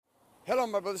Hello,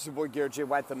 my brothers. It's your boy Garrett J.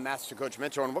 White, the Master Coach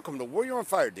Mentor, and welcome to Warrior on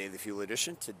Fire Daily Fuel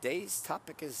Edition. Today's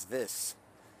topic is this: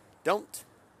 don't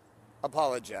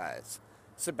apologize.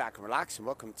 Sit back and relax, and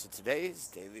welcome to today's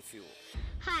Daily Fuel.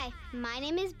 Hi, my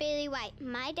name is Bailey White.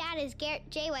 My dad is Garrett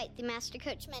J. White, the Master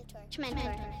Coach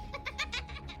Mentor.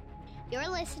 You're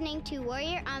listening to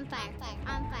Warrior on Fire.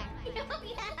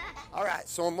 All right,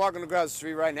 so I'm walking across the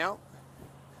street right now,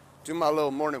 doing my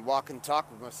little morning walk and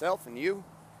talk with myself and you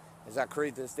as I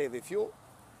create this Daily Fuel.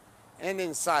 And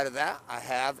inside of that, I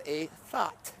have a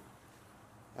thought.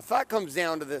 A thought comes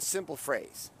down to this simple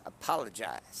phrase: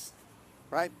 apologize,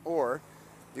 right? Or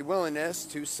the willingness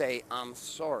to say, I'm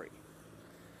sorry.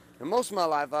 And most of my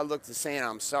life, I looked at saying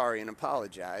I'm sorry and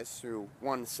apologize through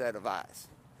one set of eyes.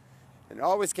 And it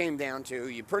always came down to,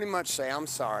 you pretty much say I'm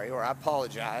sorry or I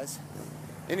apologize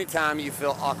anytime you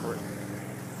feel awkward.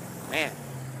 Man,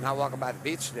 I'm not walking by the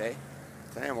beach today.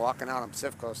 Today I'm walking out on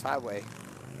Pacific Coast Highway,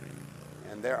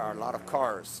 and there are a lot of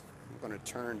cars. I'm going to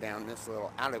turn down this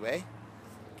little alleyway,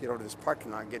 get over to this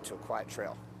parking lot, and get to a quiet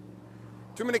trail.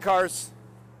 Too many cars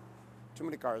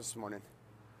this morning.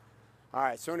 All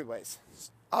right, so anyways,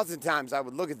 oftentimes I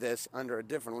would look at this under a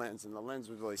different lens, and the lens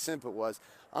was really simple. Was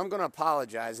I'm going to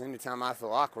apologize anytime I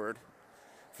feel awkward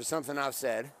for something I've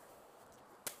said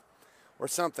or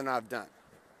something I've done.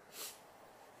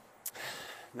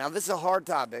 Now, this is a hard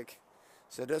topic,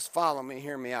 so just follow me,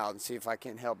 hear me out, and see if I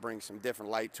can help bring some different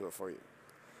light to it for you.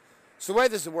 So the way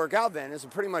this would work out then is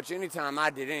that pretty much anytime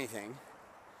I did anything,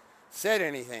 said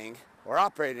anything, or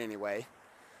operated any way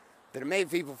that it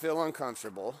made people feel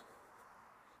uncomfortable,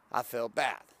 I felt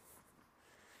bad.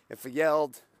 If I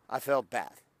yelled, I felt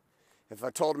bad. If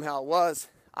I told them how it was,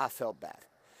 I felt bad.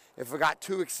 If I got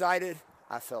too excited,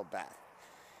 I felt bad.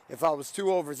 If I was too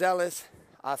overzealous,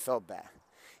 I felt bad.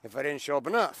 If I didn't show up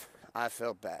enough, I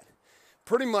felt bad.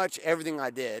 Pretty much everything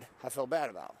I did, I felt bad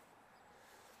about.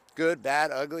 Good, bad,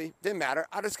 ugly, didn't matter.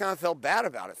 I just kind of felt bad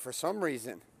about it for some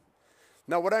reason.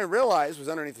 Now, what I realized was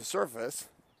underneath the surface,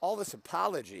 all this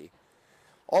apology,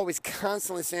 always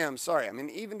constantly saying I'm sorry. I mean,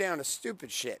 even down to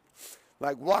stupid shit.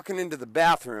 Like walking into the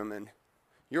bathroom and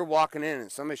you're walking in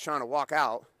and somebody's trying to walk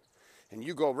out and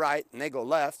you go right and they go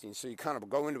left, and so you kind of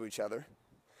go into each other.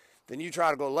 Then you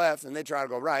try to go left and they try to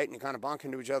go right and you kind of bump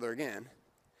into each other again.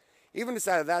 Even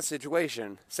inside of that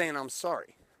situation, saying I'm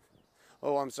sorry.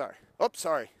 Oh, I'm sorry. Oh,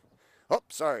 sorry. Oh,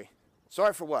 sorry.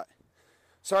 Sorry for what?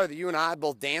 Sorry that you and I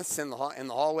both danced in the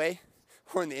hallway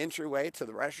or in the entryway to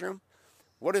the restroom.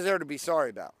 What is there to be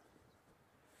sorry about?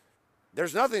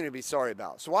 There's nothing to be sorry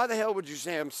about. So why the hell would you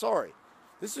say I'm sorry?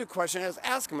 This is a question I was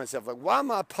asking myself. Like, why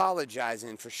am I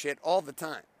apologizing for shit all the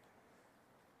time?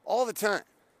 All the time.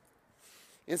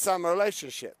 Inside my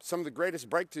relationship, some of the greatest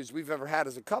breakthroughs we've ever had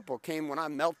as a couple came when I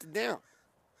melted down.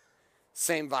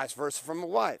 Same vice versa from my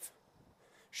wife.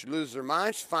 She loses her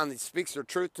mind. She finally speaks her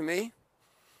truth to me.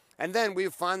 And then we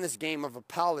would find this game of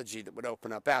apology that would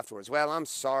open up afterwards. Well, I'm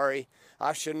sorry.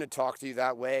 I shouldn't have talked to you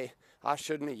that way. I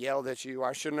shouldn't have yelled at you.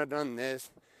 I shouldn't have done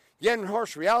this. Yet in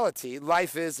harsh reality,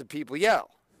 life is that people yell.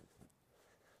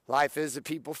 Life is that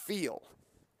people feel.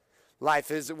 Life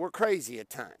is that we're crazy at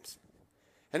times.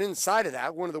 And inside of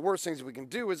that, one of the worst things we can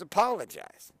do is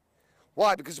apologize.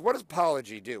 Why? Because what does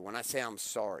apology do when I say I'm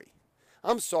sorry?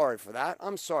 I'm sorry for that.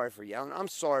 I'm sorry for yelling. I'm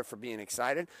sorry for being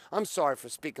excited. I'm sorry for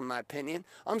speaking my opinion.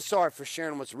 I'm sorry for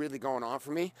sharing what's really going on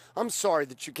for me. I'm sorry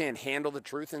that you can't handle the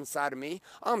truth inside of me.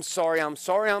 I'm sorry.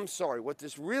 What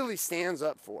this really stands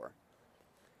up for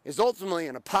is ultimately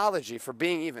an apology for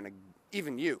being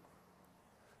even you.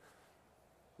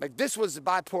 Like, this was the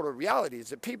bipolar reality,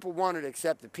 is that people wanted to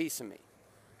accept a piece of me.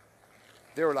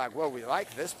 They were like, well, we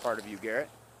like this part of you, Garrett,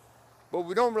 but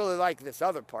we don't really like this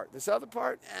other part. This other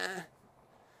part,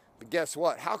 But guess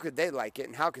what? How could they like it,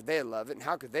 and how could they love it, and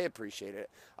how could they appreciate it?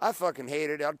 I fucking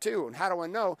hated it too, and how do I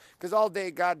know? Because all day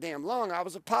goddamn long, I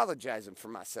was apologizing for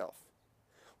myself.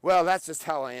 Well, that's just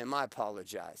how I am. I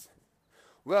apologize.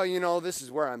 Well, you know, this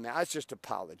is where I'm at. I just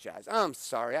apologize. I'm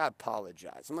sorry. I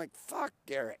apologize. I'm like, fuck,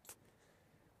 Garrett.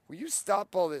 Will you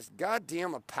stop all this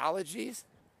goddamn apologies?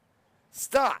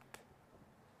 Stop.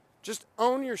 Just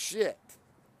own your shit.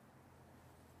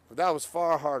 But that was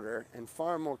far harder and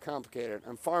far more complicated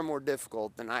and far more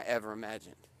difficult than I ever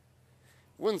imagined.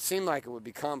 It wouldn't seem like it would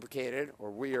be complicated or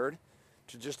weird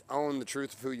to just own the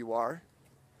truth of who you are,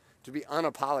 to be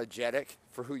unapologetic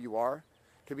for who you are,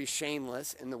 to be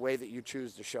shameless in the way that you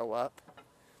choose to show up,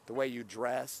 the way you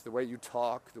dress, the way you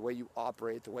talk, the way you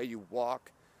operate, the way you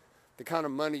walk, the kind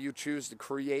of money you choose to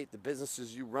create, the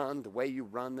businesses you run, the way you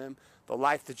run them, the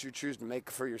life that you choose to make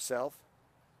for yourself.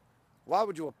 Why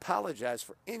would you apologize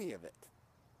for any of it?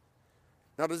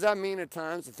 Now, does that mean at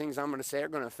times the things I'm going to say are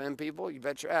going to offend people? You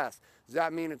bet your ass. Does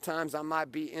that mean at times I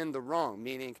might be in the wrong,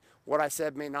 meaning what I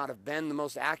said may not have been the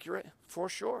most accurate? For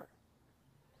sure.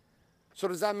 So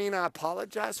does that mean I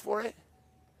apologize for it?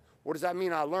 Or does that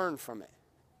mean I learn from it?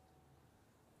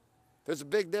 There's a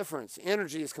big difference.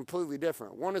 Energy is completely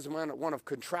different. One is one of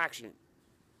contraction,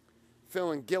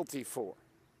 feeling guilty for,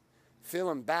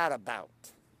 feeling bad about,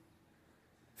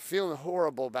 feeling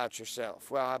horrible about yourself.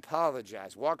 Well, I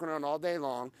apologize. Walking around all day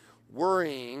long,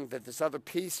 worrying that this other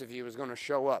piece of you is going to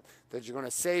show up, that you're going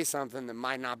to say something that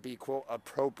might not be, quote,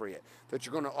 appropriate, that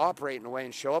you're going to operate in a way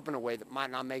and show up in a way that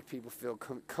might not make people feel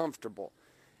comfortable.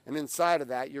 And inside of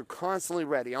that, you're constantly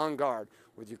ready, on guard,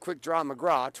 with your quick draw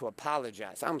McGraw to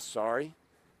apologize. I'm sorry.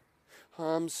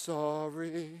 I'm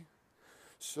sorry.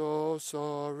 So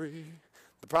sorry.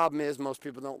 The problem is most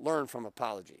people don't learn from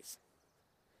apologies.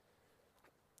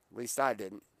 At least I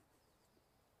didn't.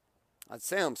 I'd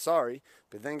say I'm sorry,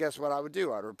 but then guess what I would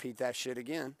do? I'd repeat that shit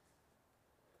again.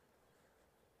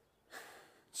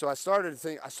 So I started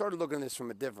looking at this from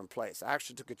a different place. I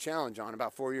actually took a challenge on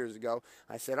about 4 years ago.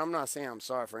 I said, I'm not saying I'm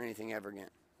sorry for anything ever again.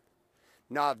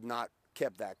 Now I've not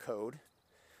kept that code,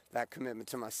 that commitment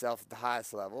to myself at the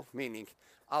highest level, meaning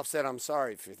I've said I'm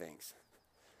sorry for things,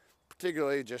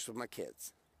 particularly just with my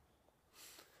kids.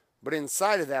 But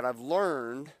inside of that, I've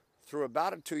learned through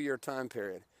about a 2-year time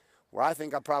period where I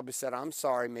think I probably said I'm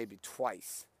sorry maybe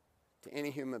twice to any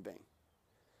human being.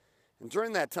 And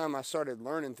during that time, I started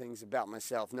learning things about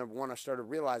myself. Number one, I started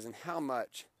realizing how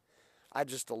much I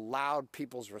just allowed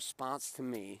people's response to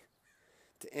me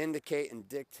to indicate and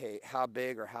dictate how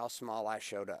big or how small I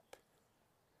showed up.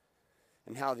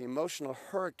 And how the emotional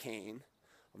hurricane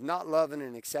of not loving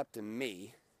and accepting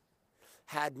me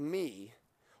had me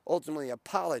ultimately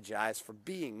apologize for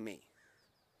being me.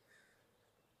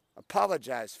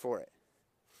 Apologize for it.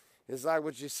 It's like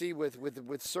what you see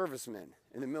with servicemen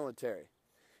in the military.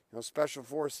 You know, special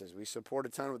forces. We support a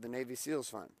ton with the Navy SEALs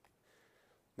Fund.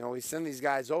 You know, we send these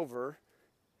guys over.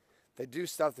 They do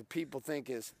stuff that people think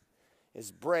is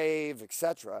brave,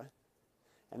 etc.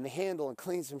 And they handle and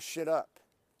clean some shit up.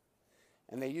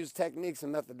 And they use techniques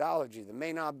and methodology that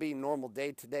may not be normal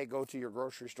day-to-day, go to your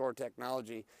grocery store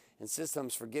technology and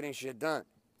systems for getting shit done.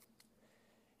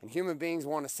 And human beings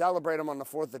want to celebrate them on the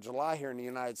 4th of July here in the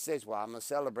United States. Well, I'm going to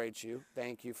celebrate you.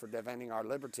 Thank you for defending our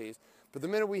liberties. But the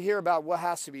minute we hear about what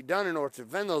has to be done in order to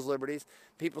defend those liberties,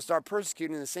 people start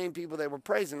persecuting the same people they were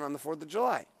praising on the 4th of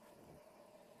July.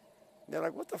 They're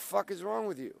like, what the fuck is wrong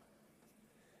with you?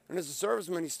 And as a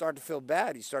serviceman, you start to feel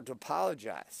bad. You start to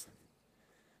apologize.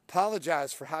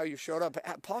 Apologize for how you showed up.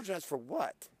 Apologize for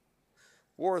what?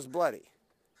 War is bloody.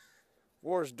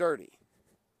 War is dirty.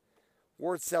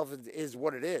 War itself is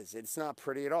what it is. It's not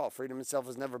pretty at all. Freedom itself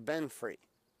has never been free.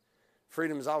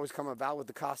 Freedom has always come about with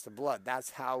the cost of blood.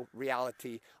 That's how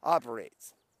reality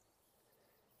operates.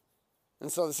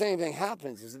 And so the same thing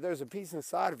happens, is that there's a piece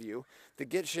inside of you that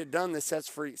gets shit done that sets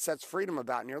freedom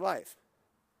about in your life.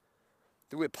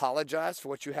 Do we apologize for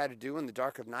what you had to do in the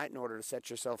dark of night in order to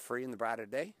set yourself free in the bright of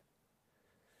day?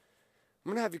 I'm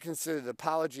going to have you consider the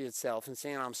apology itself and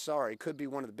saying I'm sorry could be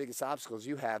one of the biggest obstacles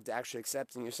you have to actually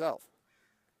accepting yourself.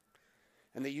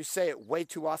 And that you say it way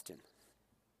too often.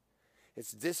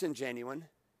 It's disingenuine,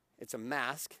 it's a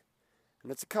mask,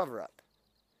 and it's a cover-up.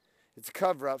 It's a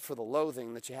cover-up for the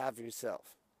loathing that you have for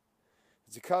yourself.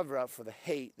 It's a cover-up for the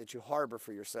hate that you harbor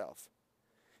for yourself.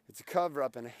 It's a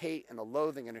cover-up and a hate and a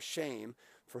loathing and a shame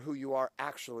for who you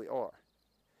actually are.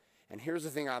 And here's the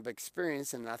thing I've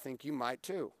experienced, and I think you might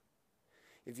too.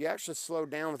 If you actually slow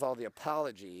down with all the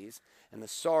apologies and the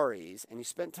sorries, and you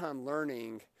spend time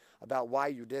learning about why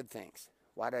you did things.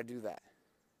 Why did I do that?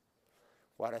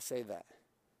 Why did I say that?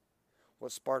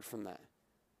 What sparked from that?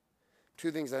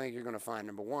 2 things I think you're going to find.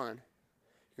 Number 1,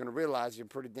 you're going to realize you're a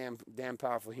pretty damn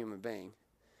powerful human being.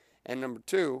 And number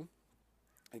 2,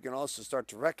 you can also start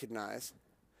to recognize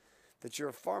that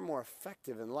you're far more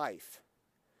effective in life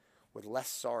with less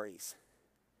sorries,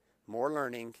 more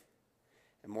learning,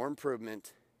 and more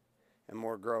improvement, and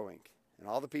more growing. And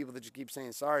all the people that you keep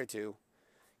saying sorry to,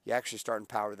 you actually start to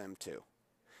empower them too.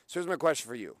 So here's my question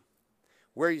for you.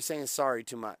 Where are you saying sorry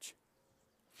too much?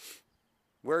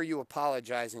 Where are you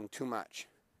apologizing too much?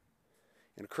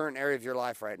 In a current area of your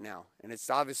life right now. And it's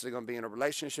obviously going to be in a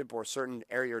relationship or a certain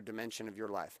area or dimension of your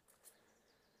life.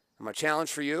 And my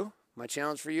challenge for you,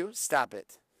 stop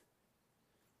it.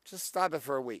 Just stop it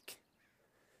for a week.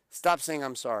 Stop saying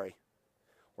I'm sorry.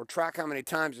 Or track how many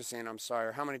times you're saying I'm sorry,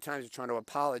 or how many times you're trying to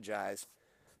apologize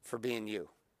for being you.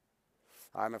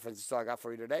 All right, my friends, that's all I got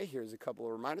for you today. Here's a couple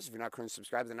of reminders. If you're not currently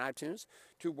subscribed in iTunes,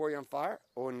 to Warrior on Fire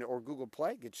or Google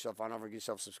Play, get yourself on over and get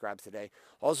yourself subscribed today.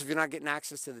 Also, if you're not getting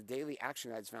access to the daily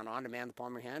action guides found on demand in the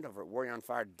palm of your hand over at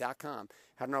warrioronfire.com,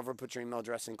 head on over and put your email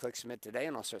address and click submit today,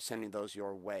 and I'll start sending those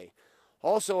your way.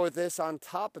 Also, with this, on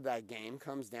top of that game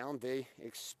comes down the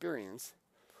experience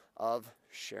of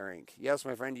sharing. Yes,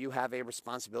 my friend, you have a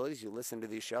responsibility as you listen to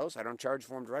these shows. I don't charge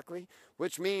for them directly,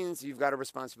 which means you've got a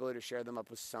responsibility to share them up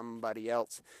with somebody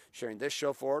else. Sharing this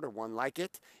show forward or one like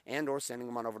it, and or sending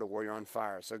them on over to Warrior on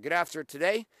Fire. So get after it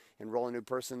today, enroll a new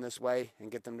person this way,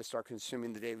 and get them to start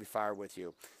consuming the daily fire with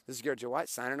you. This is Garrett J. White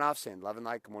signing off, saying love and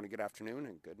light, good morning, good afternoon,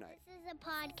 and good night. This is a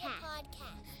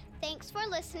podcast. Thanks for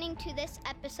listening to this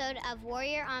episode of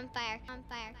Warrior on Fire.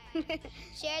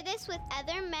 Share this with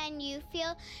other men you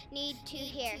feel need to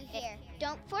hear.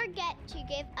 Don't forget to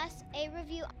give us a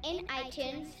review in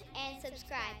iTunes and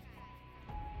subscribe.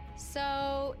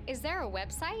 So, is there a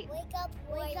website? Wake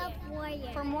Up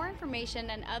Warrior. For more information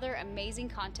and other amazing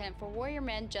content for warrior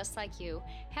men just like you,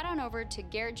 head on over to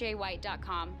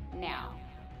GarrettJWhite.com now.